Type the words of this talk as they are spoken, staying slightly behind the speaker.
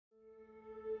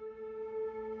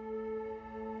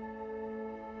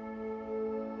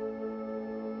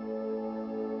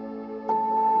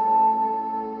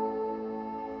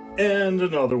And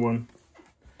another one.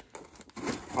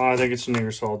 Oh, I think it's an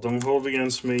Ingersoll. Don't hold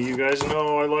against me. You guys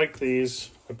know I like these.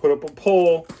 I put up a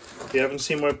poll. If you haven't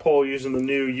seen my poll using the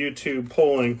new YouTube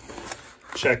polling,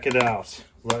 check it out.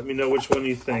 Let me know which one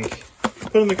you think.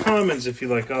 Put in the comments if you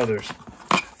like others.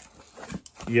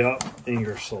 Yup,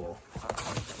 Ingersoll.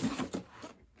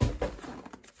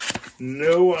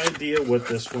 No idea what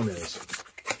this one is.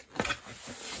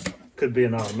 Could be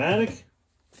an automatic.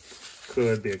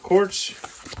 Could be a quartz.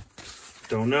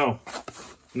 Don't know.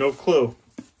 No clue.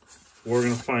 We're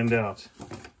going to find out.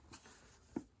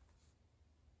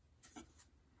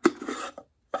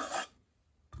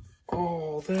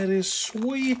 Oh, that is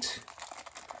sweet.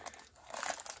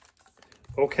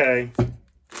 Okay.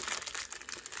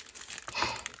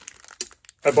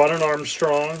 I bought an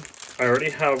Armstrong. I already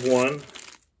have one.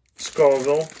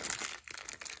 Scovill.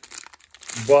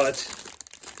 But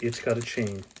it's got a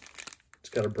chain. It's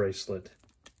got a bracelet.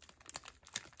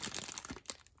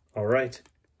 All right.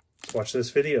 Let's watch this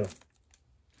video.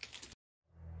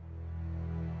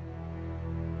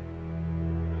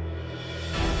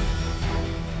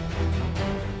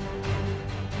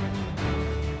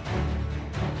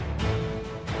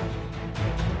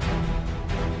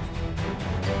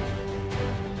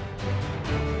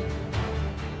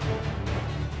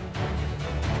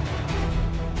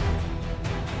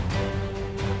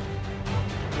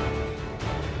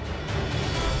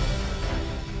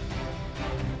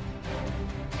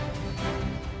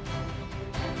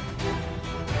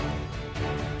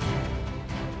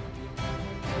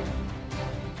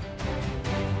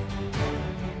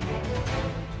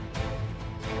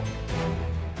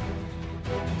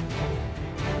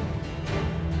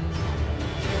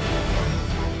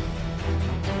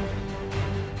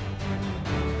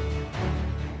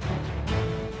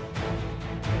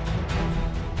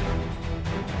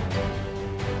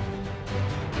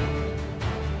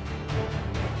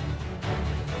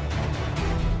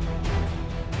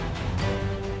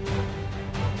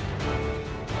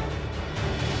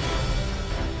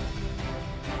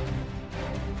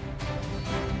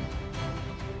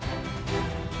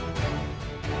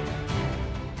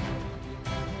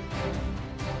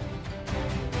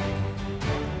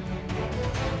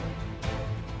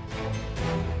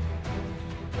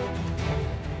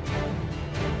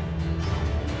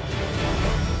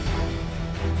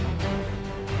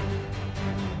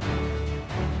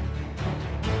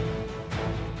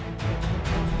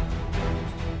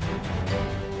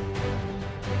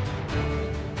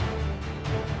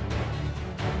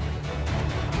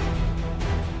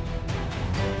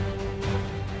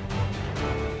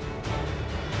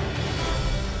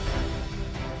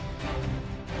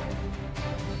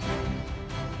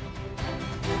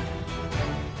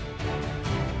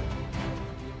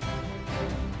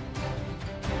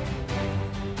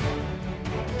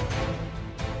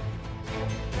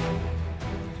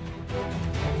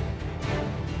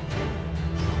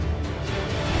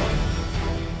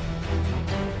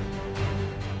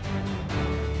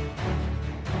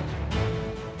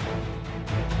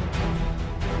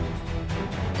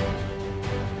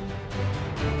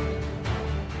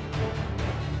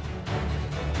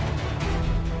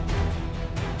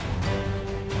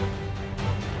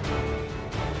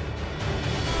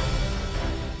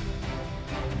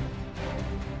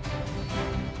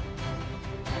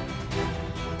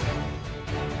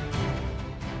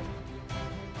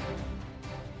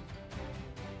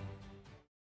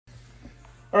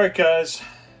 Alright guys,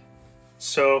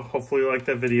 so hopefully you liked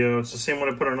that video. It's the same one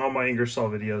I put on all my Ingersoll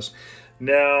videos.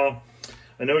 Now,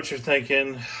 I know what you're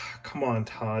thinking. Come on,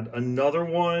 Todd, another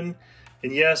one?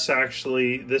 And yes,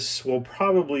 actually, this will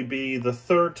probably be the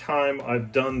third time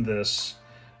I've done this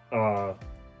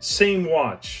same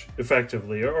watch,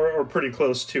 effectively, or pretty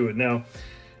close to it. Now,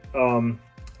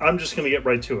 I'm just going to get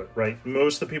right to it, right?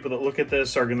 Most of the people that look at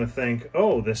this are going to think,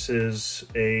 oh, this is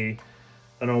an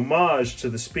homage to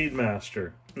the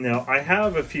Speedmaster. Now, I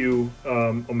have a few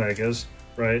Omegas,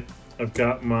 right? I've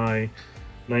got my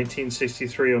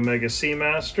 1963 Omega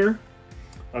Seamaster.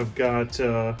 I've got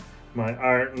my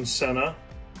Ayrton Senna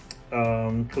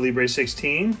Calibre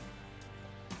 16.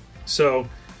 So,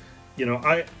 you know,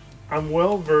 I'm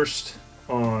well versed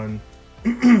on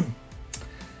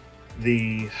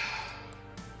the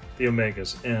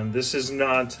Omegas, and this is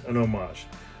not an homage.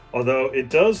 Although it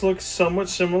does look somewhat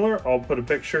similar. I'll put a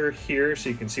picture here so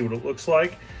you can see what it looks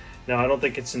like. Now, I don't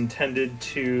think it's intended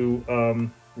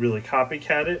to really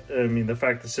copycat it. I mean, the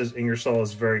fact that it says Ingersoll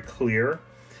is very clear.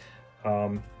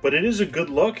 But it is a good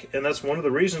look, and that's one of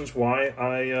the reasons why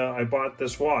I bought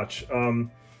this watch.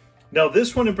 Now,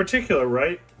 this one in particular,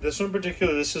 right? This one in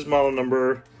particular, this is model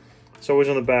number, it's always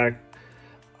on the back,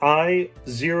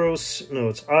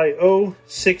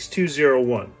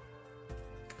 I06201.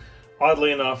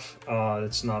 Oddly enough,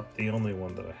 it's not the only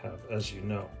one that I have, as you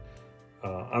know.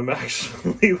 I'm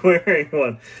actually wearing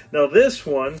one. Now this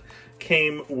one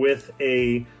came with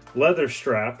a leather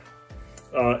strap,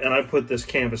 and I put this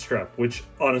canvas strap, which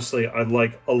honestly I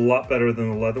like a lot better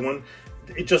than the leather one.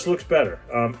 It just looks better.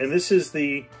 And this is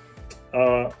the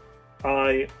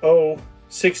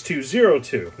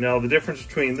I06202. Now the difference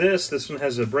between this one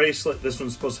has a bracelet, this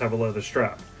one's supposed to have a leather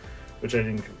strap, which I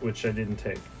didn't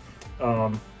take.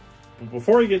 But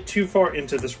before I get too far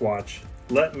into this watch,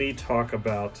 let me talk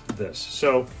about this.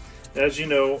 So, as you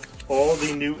know, all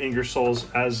the new Ingersolls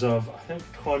as of, I think,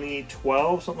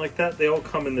 2012, something like that, they all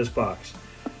come in this box.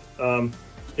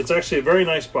 It's actually a very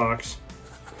nice box.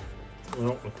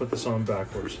 Well, I'll put this on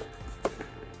backwards.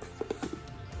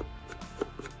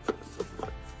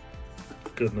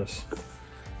 Goodness.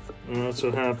 And that's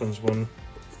what happens when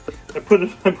I put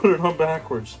it on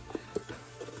backwards.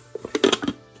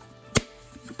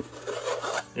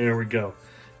 There we go.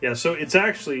 Yeah, so it's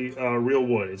actually real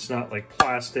wood. It's not like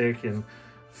plastic and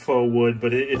faux wood,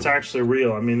 but it's actually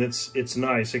real. I mean, it's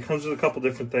nice. It comes with a couple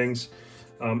different things.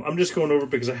 I'm just going over it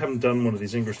because I haven't done one of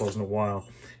these Ingersolls in a while.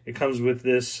 It comes with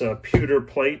this pewter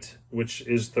plate, which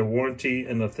is the warranty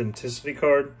and authenticity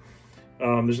card.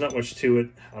 There's not much to it.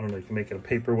 I don't know, you can make it a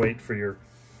paperweight for your,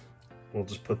 we'll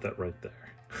just put that right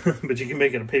there. But you can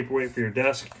make it a paperweight for your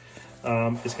desk.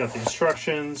 It's got the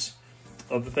instructions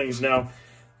of the things. Now,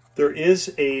 there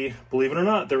is a, believe it or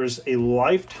not, there is a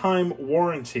lifetime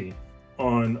warranty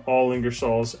on all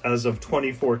Ingersolls as of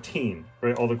 2014,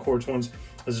 right? All the quartz ones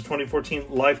as a 2014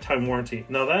 lifetime warranty.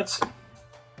 Now it's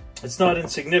not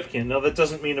insignificant. Now that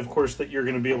doesn't mean, of course, that you're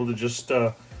going to be able to just,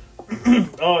 oh,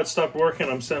 it stopped working,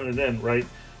 I'm sending it in, right?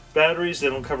 Batteries, they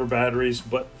don't cover batteries,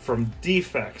 but from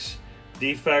defects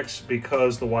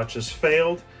because the watch has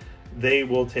failed, they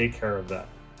will take care of that.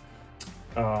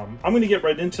 I'm going to get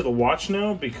right into the watch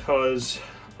now because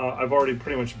I've already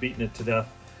pretty much beaten it to death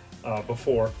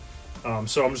before.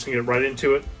 So I'm just going to get right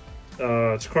into it.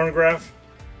 It's a chronograph.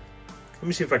 Let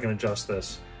me see if I can adjust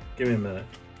this. Give me a minute.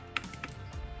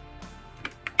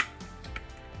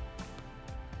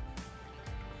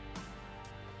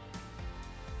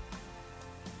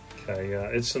 Okay, yeah,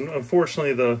 it's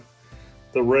unfortunately the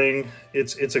ring.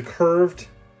 It's a curved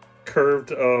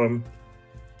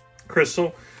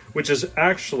crystal, which is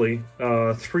actually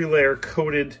 3-layer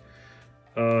coated.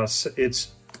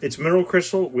 It's mineral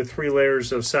crystal with 3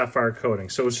 layers of sapphire coating.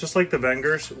 So it's just like the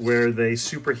Wengers where they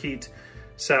superheat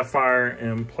sapphire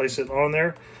and place it on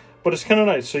there. But it's kind of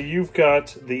nice. So you've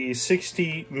got the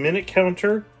 60-minute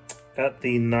counter at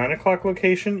the 9 o'clock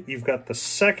location. You've got the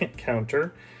second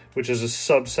counter, which is a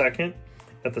sub-second,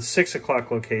 at the 6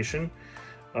 o'clock location.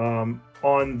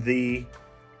 On the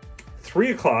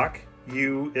 3 o'clock,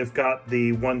 you have got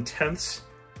the 1/10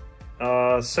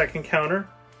 second counter,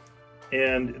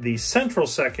 and the central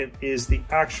second is the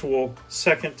actual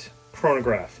second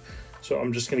chronograph. So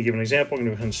I'm just going to give an example. I'm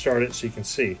going to go ahead and start it so you can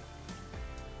see.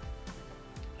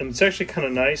 And it's actually kind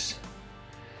of nice.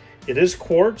 It is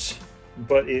quartz,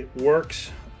 but it works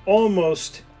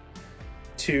almost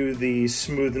to the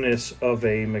smoothness of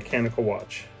a mechanical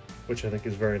watch, which I think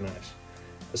is very nice.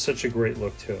 It's such a great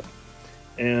look to it.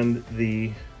 And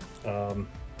the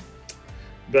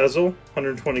bezel,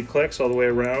 120 clicks all the way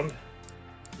around.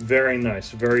 Very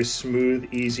nice, very smooth,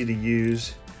 easy to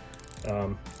use.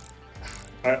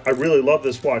 I really love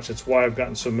this watch. It's why I've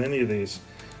gotten so many of these.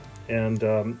 And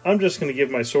I'm just going to give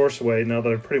my source away now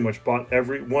that I've pretty much bought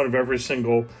every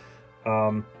single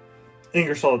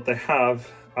Ingersoll that they have.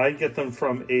 I get them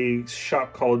from a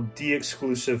shop called The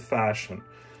Exclusive Fashion.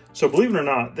 So believe it or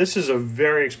not, this is a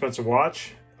very expensive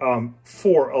watch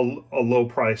for a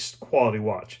low-priced quality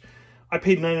watch. I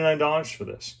paid $99 for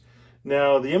this.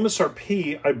 Now, the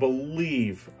MSRP, I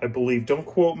believe, don't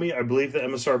quote me, I believe the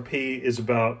MSRP is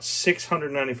about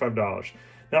 $695.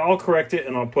 Now, I'll correct it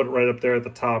and I'll put it right up there at the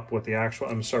top what the actual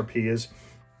MSRP is,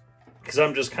 because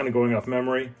I'm just kind of going off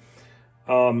memory.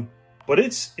 But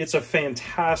it's a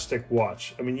fantastic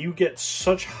watch. I mean, you get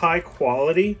such high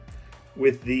quality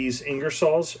with these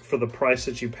Ingersolls for the price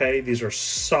that you pay. These are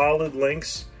solid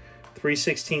links,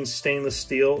 316 stainless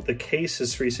steel. The case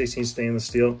is 316 stainless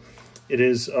steel. It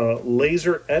is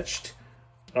laser etched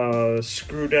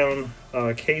screw down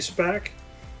case back.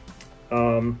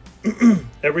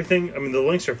 Everything, I mean, the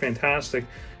links are fantastic.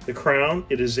 The crown,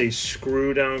 it is a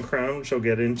screw down crown, which I'll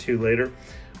get into later.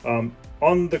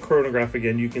 On the chronograph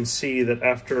again, you can see that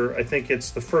after, I think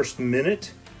it's the first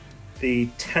minute, the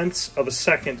 1/10 of a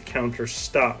second counter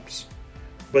stops.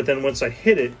 But then once I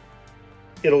hit it,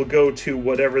 it'll go to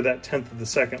whatever that 1/10 of the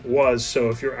second was. So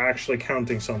if you're actually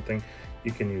counting something,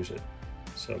 you can use it.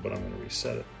 So, but I'm going to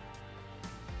reset it.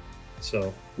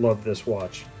 So love this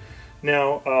watch.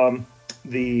 Now,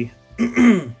 the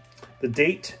the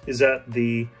date is at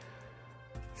the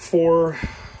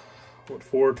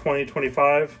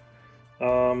 4/20/25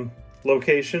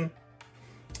 location.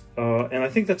 And I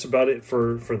think that's about it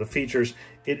for the features.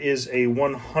 It is a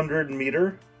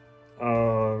 100-meter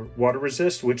water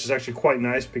resist, which is actually quite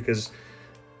nice because,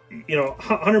 you know,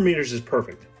 100 meters is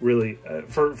perfect, really.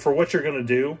 For what you're going to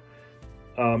do,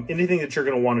 anything that you're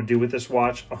going to want to do with this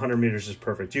watch, 100 meters is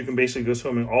perfect. You can basically go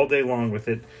swimming all day long with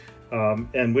it,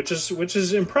 and which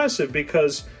is impressive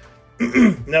because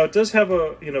now it does have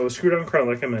a, you know, a screw-down crown,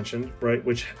 like I mentioned, right,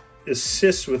 which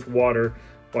assists with water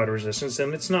resistance,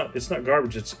 and it's not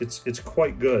garbage. It's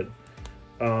quite good.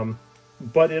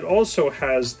 But it also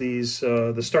has these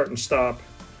the start stop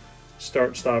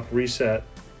reset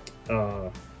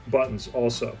buttons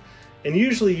also. And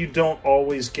usually you don't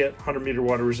always get 100-meter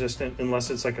water resistant unless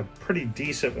it's like a pretty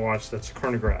decent watch that's a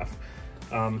chronograph.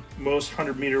 Most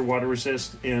 100-meter water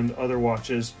resist and other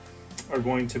watches are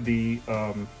going to be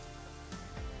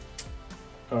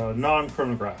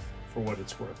non-chronograph, for what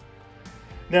it's worth.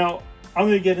 Now, I'm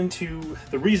going to get into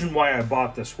the reason why I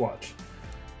bought this watch.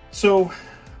 So,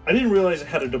 I didn't realize it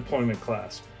had a deployment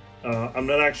clasp. I'm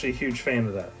not actually a huge fan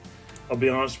of that. I'll be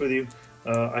honest with you.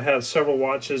 I have several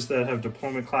watches that have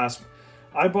deployment clasp.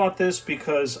 I bought this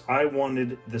because I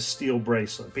wanted the steel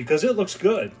bracelet, because it looks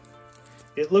good.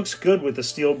 It looks good with the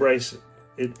steel bracelet.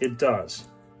 It does.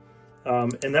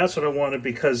 And that's what I wanted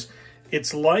because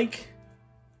it's like,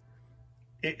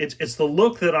 it's the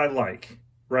look that I like,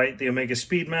 right? The Omega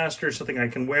Speedmaster, something I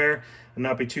can wear and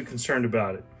not be too concerned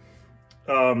about it.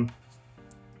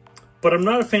 But I'm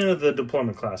not a fan of the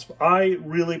deployment clasp. I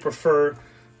really prefer,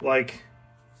 like,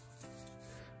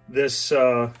 this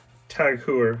Tag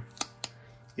Heuer.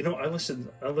 You know, I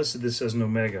listed this as an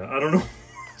Omega. I don't know,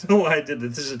 I don't know why I did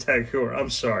this. This is a Tag Heuer. I'm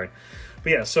sorry,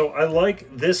 but yeah. So I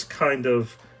like this kind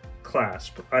of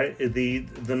clasp. The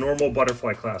normal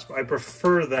butterfly clasp. I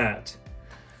prefer that.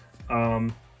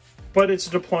 But it's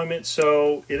a deployment,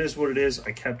 so it is what it is.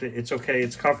 I kept it. It's okay.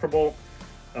 It's comfortable.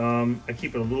 I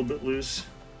keep it a little bit loose,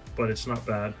 but it's not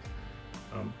bad.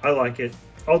 I like it.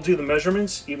 I'll do the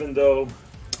measurements, even though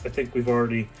I think we've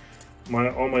already,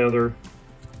 all my other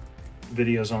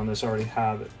videos on this already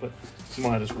have it, but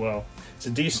might as well. It's a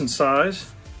decent size.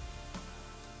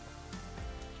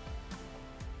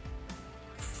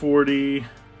 40,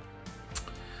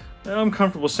 I'm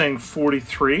comfortable saying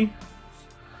 43,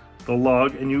 the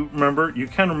lug. And you remember, you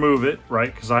can remove it,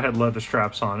 right? Because I had leather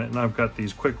straps on it, and I've got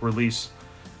these quick release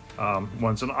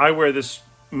ones. And I wear this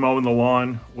mowing the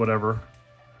lawn, whatever.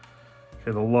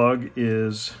 Okay, the lug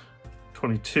is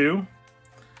 22.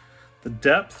 The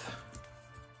depth,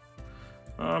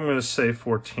 I'm going to say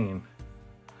 14.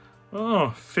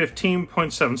 Oh,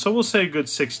 15.7. So we'll say a good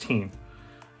 16.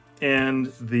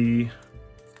 And the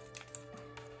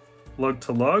lug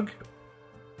to lug,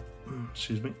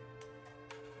 excuse me,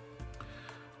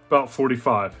 about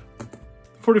 45.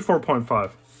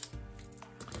 44.5.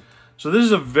 So this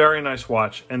is a very nice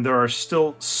watch, and there are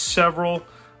still several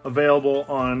available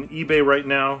on eBay right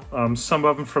now. Some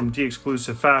of them from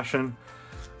De-Exclusive Fashion.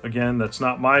 Again, that's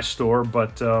not my store,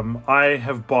 but I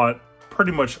have bought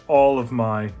pretty much all of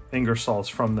my Ingersolls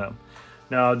from them.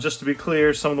 Now, just to be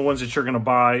clear, some of the ones that you're going to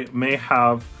buy may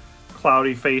have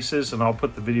cloudy faces, and I'll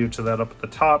put the video to that up at the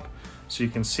top so you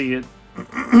can see it.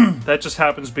 That just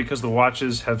happens because the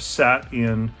watches have sat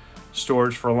in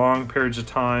storage for long periods of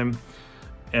time,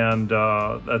 and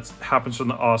that happens from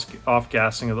the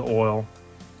off-gassing of the oil.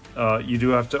 You do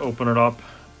have to open it up,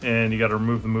 and you got to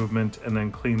remove the movement and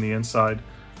then clean the inside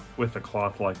with a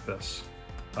cloth like this.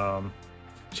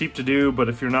 Cheap to do, but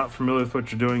if you're not familiar with what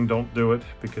you're doing, don't do it,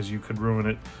 because you could ruin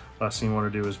it. Last thing you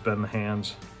want to do is bend the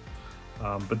hands.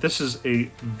 But this is a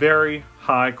very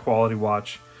high quality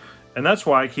watch, and that's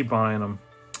why I keep buying them.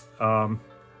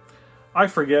 I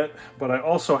forget, but I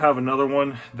also have another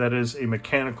one that is a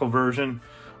mechanical version.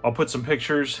 I'll put some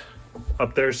pictures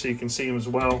up there so you can see them as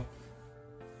well.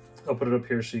 I'll put it up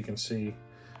here so you can see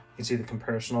the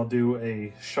comparison. I'll do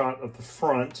a shot of the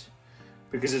front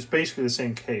because it's basically the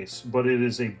same case, but it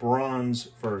is a bronze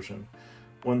version,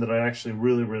 one that I actually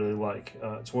really, really like.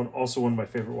 It's also one of my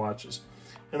favorite watches.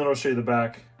 And then I'll show you the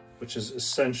back, which is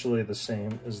essentially the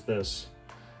same as this.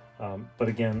 But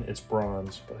again, it's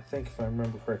bronze. But I think if I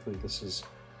remember correctly, this is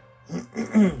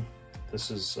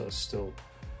this is still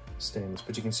stainless,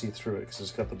 but you can see through it because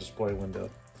it's got the display window.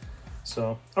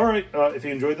 So, all right, if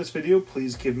you enjoyed this video,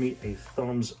 please give me a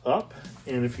thumbs up.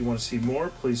 And if you want to see more,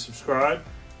 please subscribe.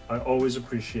 I always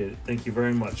appreciate it. Thank you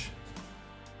very much.